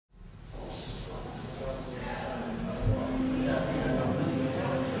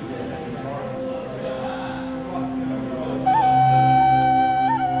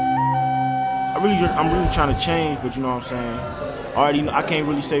I'm really trying to change, but you know what I'm saying? I can't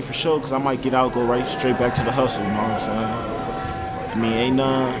really say for sure because I might get out, go right straight back to the hustle, you know what I'm saying? I mean,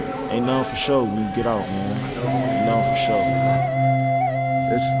 ain't none for sure when you get out, man. Ain't none for sure.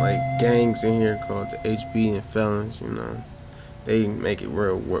 There's like gangs in here called the HB and felons, you know. They make it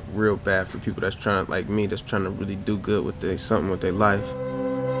real bad for people that's trying, like me, that's trying to really do good with something with their life.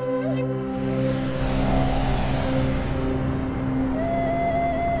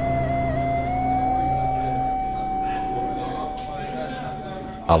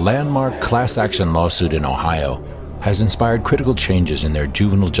 A landmark class action lawsuit in Ohio has inspired critical changes in their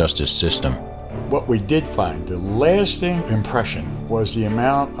juvenile justice system. What we did find, the lasting impression, was the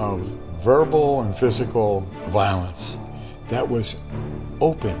amount of verbal and physical violence that was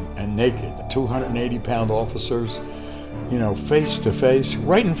open and naked. 280-pound officers, you know, face to face,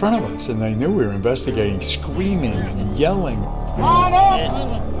 right in front of us, and they knew we were investigating, screaming and yelling.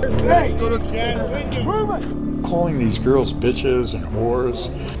 Calling these girls bitches and whores.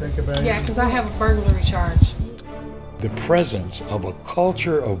 Think about it. Yeah, because I have a burglary charge. The presence of a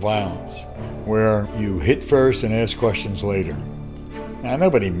culture of violence where you hit first and ask questions later. Now,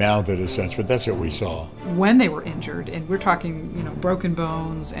 nobody mouthed a sense, but that's what we saw. When they were injured, and we're talking, you know, broken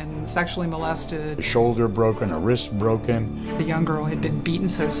bones and sexually molested. A shoulder broken, a wrist broken. The young girl had been beaten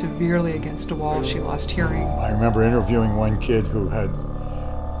so severely against a wall she lost hearing. I remember interviewing one kid who had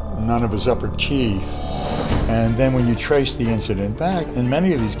none of his upper teeth. And then when you trace the incident back, in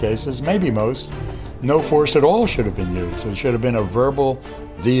many of these cases, maybe most, no force at all should have been used. It should have been a verbal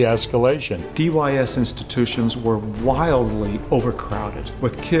de-escalation. DYS institutions were wildly overcrowded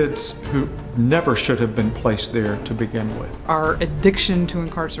with kids who never should have been placed there to begin with. Our addiction to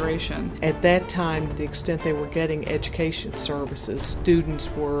incarceration. At that time, to the extent they were getting education services, students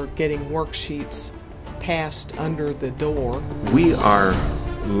were getting worksheets passed under the door. We are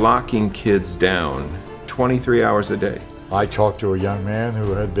locking kids down 23 hours a day. I talked to a young man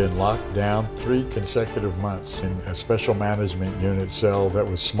who had been locked down 3 consecutive months in a special management unit cell that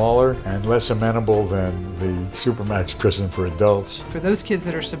was smaller and less amenable than the Supermax prison for adults. For those kids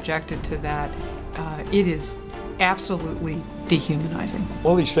that are subjected to that, it is absolutely dehumanizing.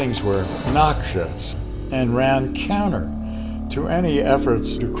 All these things were noxious and ran counter to any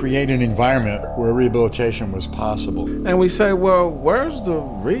efforts to create an environment where rehabilitation was possible. And we say, well, where's the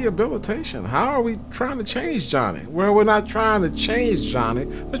rehabilitation? How are we trying to change Johnny? Well, we're not trying to change Johnny,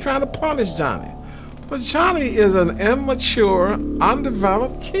 we're trying to punish Johnny. But Johnny is an immature,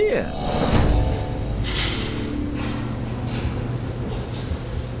 undeveloped kid.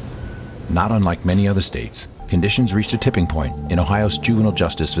 Not unlike many other states, conditions reached a tipping point in Ohio's juvenile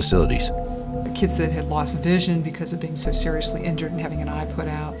justice facilities. Kids that had lost vision because of being so seriously injured and having an eye put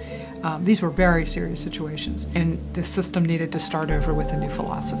out. These were very serious situations, and the system needed to start over with a new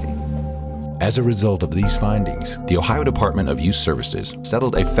philosophy. As a result of these findings, the Ohio Department of Youth Services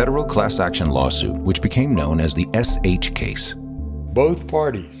settled a federal class action lawsuit which became known as the SH case. Both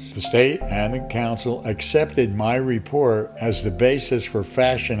parties, the state and the council, accepted my report as the basis for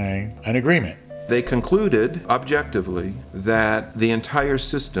fashioning an agreement. They concluded, objectively, that the entire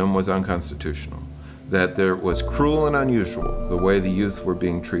system was unconstitutional, that there was cruel and unusual the way the youth were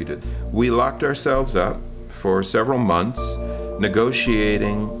being treated. We locked ourselves up for several months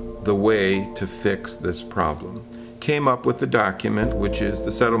negotiating the way to fix this problem. Came up with the document, which is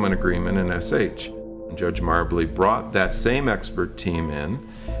the settlement agreement in SH. Judge Marbley brought that same expert team in,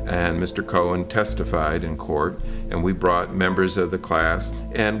 and Mr. Cohen testified in court, and we brought members of the class,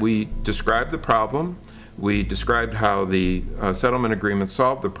 and we described the problem, we described how the settlement agreement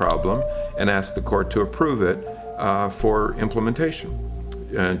solved the problem, and asked the court to approve it for implementation.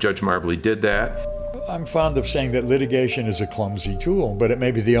 Judge Marbley did that. I'm fond of saying that litigation is a clumsy tool, but it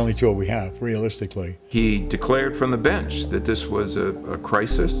may be the only tool we have, realistically. He declared from the bench that this was a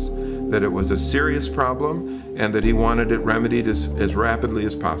crisis, that it was a serious problem, and that he wanted it remedied as rapidly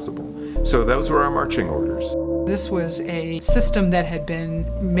as possible. So those were our marching orders. This was a system that had been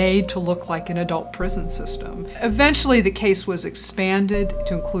made to look like an adult prison system. Eventually the case was expanded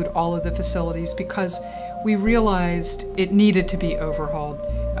to include all of the facilities because we realized it needed to be overhauled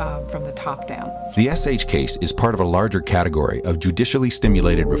from the top down. The SH case is part of a larger category of judicially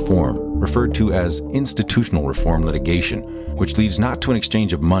stimulated reform, referred to as institutional reform litigation, which leads not to an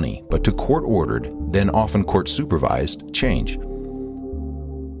exchange of money, but to court-ordered, then often court-supervised, change.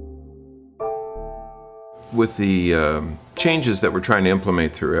 With the changes that we're trying to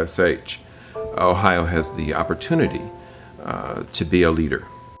implement through SH, Ohio has the opportunity to be a leader.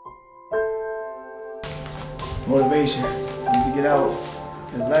 Motivation. Need to get out.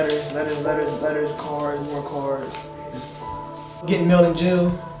 There's letters, cards, more cards. Just getting mailed in jail.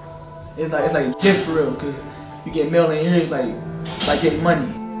 It's like hit for real, because you get mail in here, it's like getting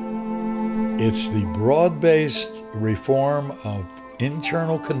money. It's the broad-based reform of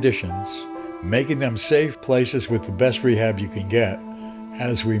internal conditions, making them safe places with the best rehab you can get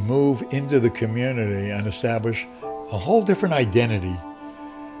as we move into the community and establish a whole different identity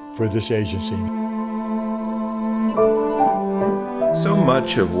for this agency. So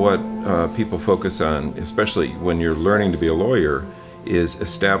much of what people focus on, especially when you're learning to be a lawyer, is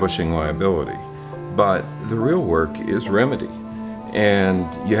establishing liability. But the real work is remedy. And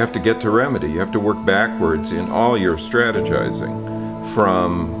you have to get to remedy. You have to work backwards in all your strategizing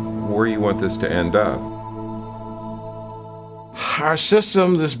from where you want this to end up. Our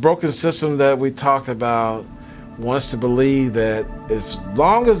system, this broken system that we talked about, wants to believe that as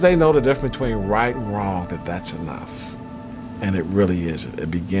long as they know the difference between right and wrong, that that's enough. And it really isn't.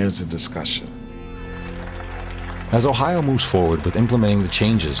 It begins the discussion. As Ohio moves forward with implementing the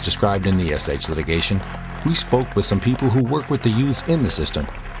changes described in the SH litigation, we spoke with some people who work with the youths in the system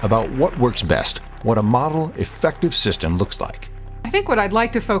about what works best, what a model, effective system looks like. I think what I'd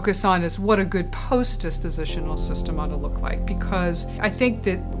like to focus on is what a good post-dispositional system ought to look like, because I think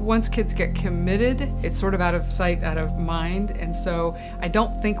that once kids get committed, it's sort of out of sight, out of mind, and so I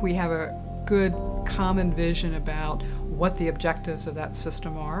don't think we have a good common vision about what the objectives of that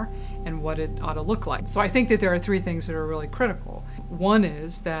system are and what it ought to look like. So I think that there are three things that are really critical. One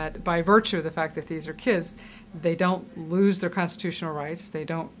is that by virtue of the fact that these are kids, they don't lose their constitutional rights, they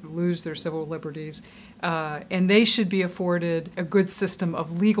don't lose their civil liberties, and they should be afforded a good system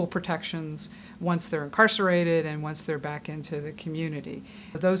of legal protections once they're incarcerated and once they're back into the community.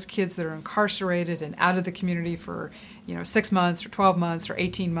 Those kids that are incarcerated and out of the community for 6 months or 12 months or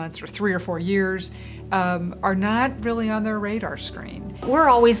 18 months or 3 or 4 years are not really on their radar screen. We're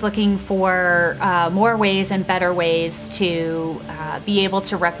always looking for more ways and better ways to be able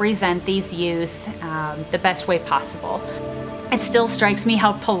to represent these youth the best way possible. It still strikes me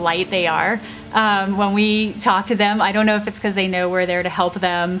how polite they are when we talk to them. I don't know if it's because they know we're there to help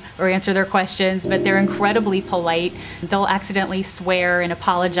them or answer their questions, but they're incredibly polite. They'll accidentally swear and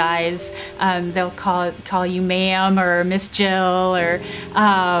apologize. They'll call you ma'am or Miss Jill, or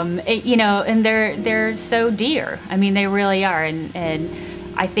and they're so dear. I mean, they really are, and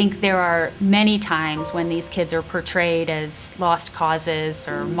I think there are many times when these kids are portrayed as lost causes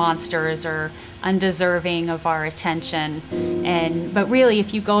or monsters or undeserving of our attention. But really,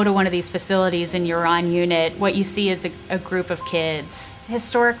 if you go to one of these facilities and you're on unit, what you see is a group of kids.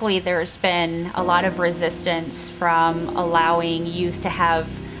 Historically, there's been a lot of resistance from allowing youth to have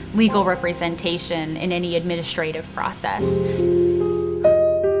legal representation in any administrative process.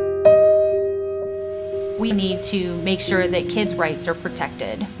 We need to make sure that kids' rights are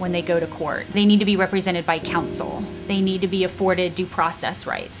protected when they go to court. They need to be represented by counsel. They need to be afforded due process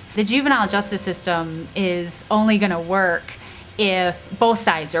rights. The juvenile justice system is only going to work if both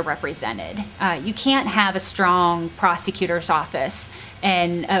sides are represented. You can't have a strong prosecutor's office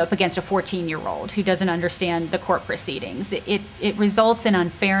and up against a 14-year-old who doesn't understand the court proceedings. It results in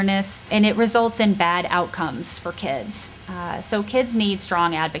unfairness, and it results in bad outcomes for kids. So kids need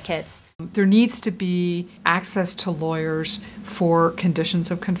strong advocates. There needs to be access to lawyers for conditions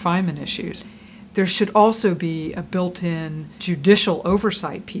of confinement issues. There should also be a built-in judicial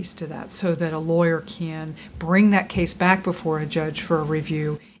oversight piece to that, so that a lawyer can bring that case back before a judge for a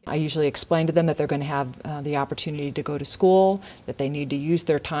review. I usually explain to them that they're going to have the opportunity to go to school, that they need to use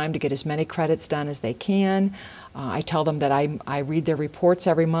their time to get as many credits done as they can. I tell them that I read their reports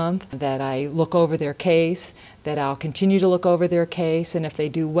every month, that I look over their case, that I'll continue to look over their case, and if they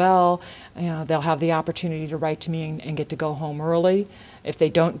do well, they'll have the opportunity to write to me and get to go home early. If they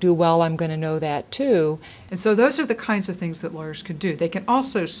don't do well, I'm going to know that too. And so those are the kinds of things that lawyers can do. They can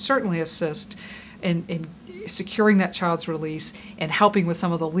also certainly assist in securing that child's release and helping with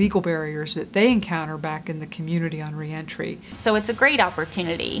some of the legal barriers that they encounter back in the community on reentry. So it's a great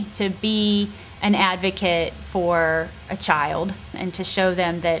opportunity to be an advocate for a child and to show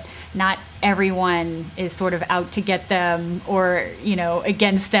them that not everyone is sort of out to get them or,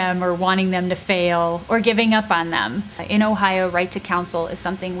 against them or wanting them to fail or giving up on them. In Ohio, right to counsel is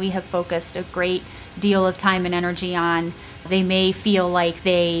something we have focused a great deal of time and energy on. They may feel like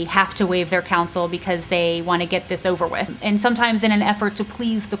they have to waive their counsel because they want to get this over with. And sometimes in an effort to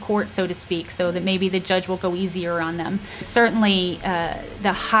please the court, so to speak, so that maybe the judge will go easier on them. Certainly,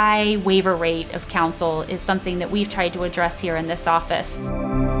 the high waiver rate of counsel is something that we've tried to address here in this office.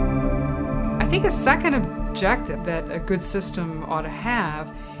 I think a second objective that a good system ought to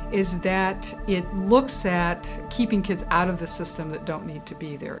have is that it looks at keeping kids out of the system that don't need to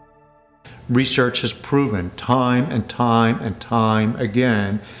be there. Research has proven time and time and time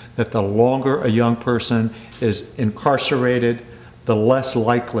again that the longer a young person is incarcerated, the less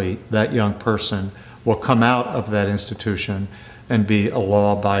likely that young person will come out of that institution and be a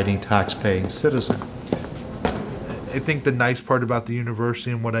law-abiding, tax-paying citizen. I think the nice part about the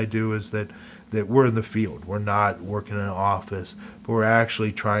university and what I do is that we're in the field. We're not working in an office, but we're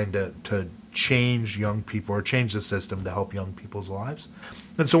actually trying to change young people or change the system to help young people's lives.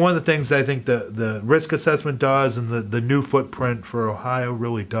 And so one of the things that I think the risk assessment does and the new footprint for Ohio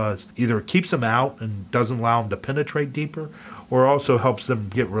really does, either it keeps them out and doesn't allow them to penetrate deeper, or also helps them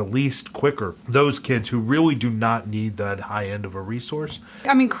get released quicker. Those kids who really do not need that high end of a resource.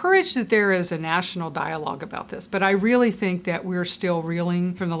 I'm encouraged that there is a national dialogue about this, but I really think that we're still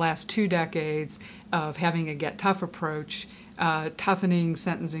reeling from the last 2 decades of having a get tough approach, toughening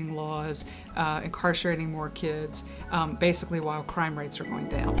sentencing laws, incarcerating more kids, basically while crime rates are going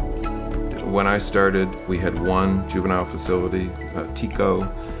down. When I started, we had one juvenile facility, TICO,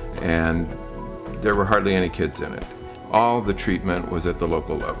 and there were hardly any kids in it. All the treatment was at the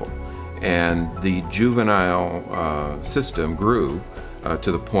local level. And the juvenile system grew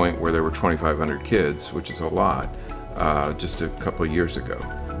to the point where there were 2,500 kids, which is a lot, just a couple of years ago.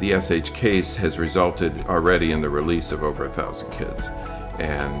 The SH case has resulted already in the release of over 1,000 kids,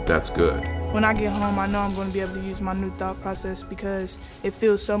 and that's good. When I get home, I know I'm going to be able to use my new thought process because it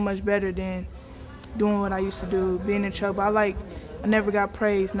feels so much better than doing what I used to do, being in trouble. I never got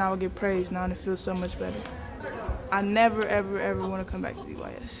praised, now I get praised now, and it feels so much better. I never, ever, ever want to come back to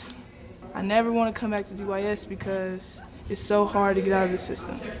DYS. I never want to come back to DYS because it's so hard to get out of the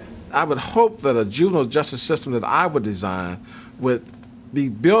system. I would hope that a juvenile justice system that I would design would be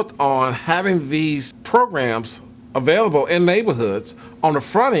built on having these programs available in neighborhoods on the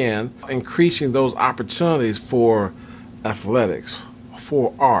front end, increasing those opportunities for athletics,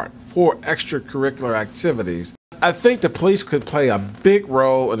 for art, for extracurricular activities. I think the police could play a big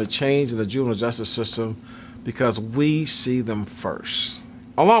role in the change in the juvenile justice system because we see them first,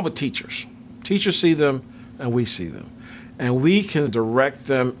 along with teachers. Teachers see them and we see them. And we can direct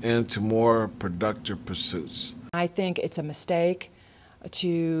them into more productive pursuits. I think it's a mistake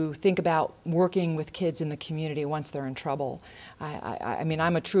to think about working with kids in the community once they're in trouble. I mean,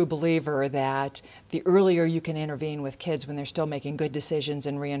 I'm a true believer that the earlier you can intervene with kids when they're still making good decisions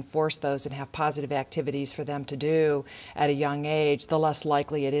and reinforce those and have positive activities for them to do at a young age, the less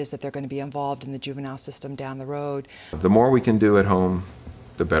likely it is that they're going to be involved in the juvenile system down the road. The more we can do at home,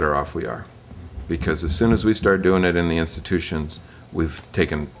 the better off we are. Because as soon as we start doing it in the institutions, we've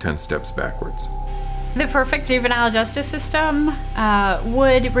taken 10 steps backwards. The perfect juvenile justice system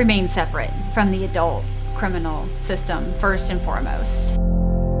would remain separate from the adult criminal system, first and foremost.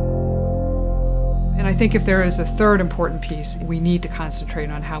 And I think if there is a third important piece, we need to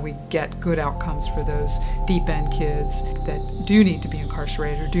concentrate on how we get good outcomes for those deep-end kids that do need to be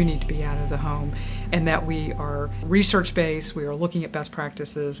incarcerated or do need to be out of the home, and that we are research-based, we are looking at best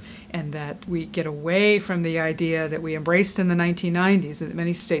practices, and that we get away from the idea that we embraced in the 1990s, that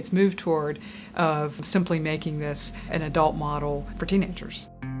many states moved toward, of simply making this an adult model for teenagers.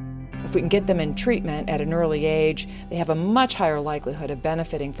 If we can get them in treatment at an early age, they have a much higher likelihood of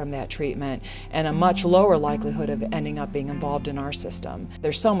benefiting from that treatment and a much lower likelihood of ending up being involved in our system.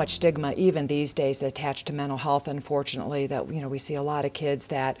 There's so much stigma even these days attached to mental health, unfortunately, that we see a lot of kids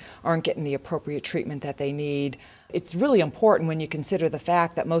that aren't getting the appropriate treatment that they need. It's really important when you consider the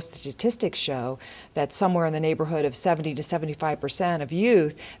fact that most statistics show that somewhere in the neighborhood of 70 to 75% of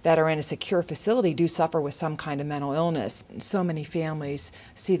youth that are in a secure facility do suffer with some kind of mental illness. So many families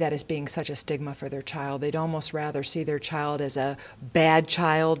see that as being such a stigma for their child. They'd almost rather see their child as a bad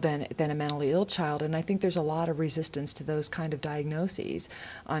child than a mentally ill child, and I think there's a lot of resistance to those kind of diagnoses,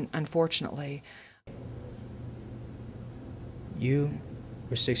 unfortunately. You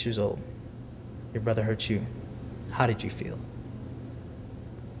were 6 years old. Your brother hurt you. How did you feel?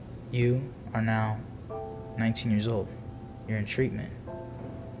 You are now 19 years old. You're in treatment,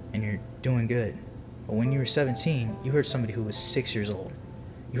 and you're doing good. But when you were 17, you hurt somebody who was 6 years old.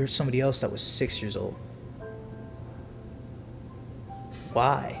 You hurt somebody else that was 6 years old.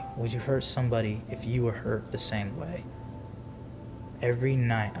 Why would you hurt somebody if you were hurt the same way? Every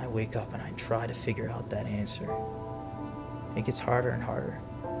night I wake up and I try to figure out that answer. It gets harder and harder.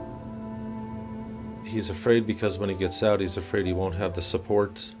 He's afraid because when he gets out, he's afraid he won't have the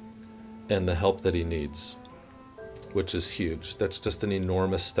support and the help that he needs, which is huge. That's just an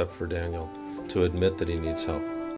enormous step for Daniel, to admit that he needs help.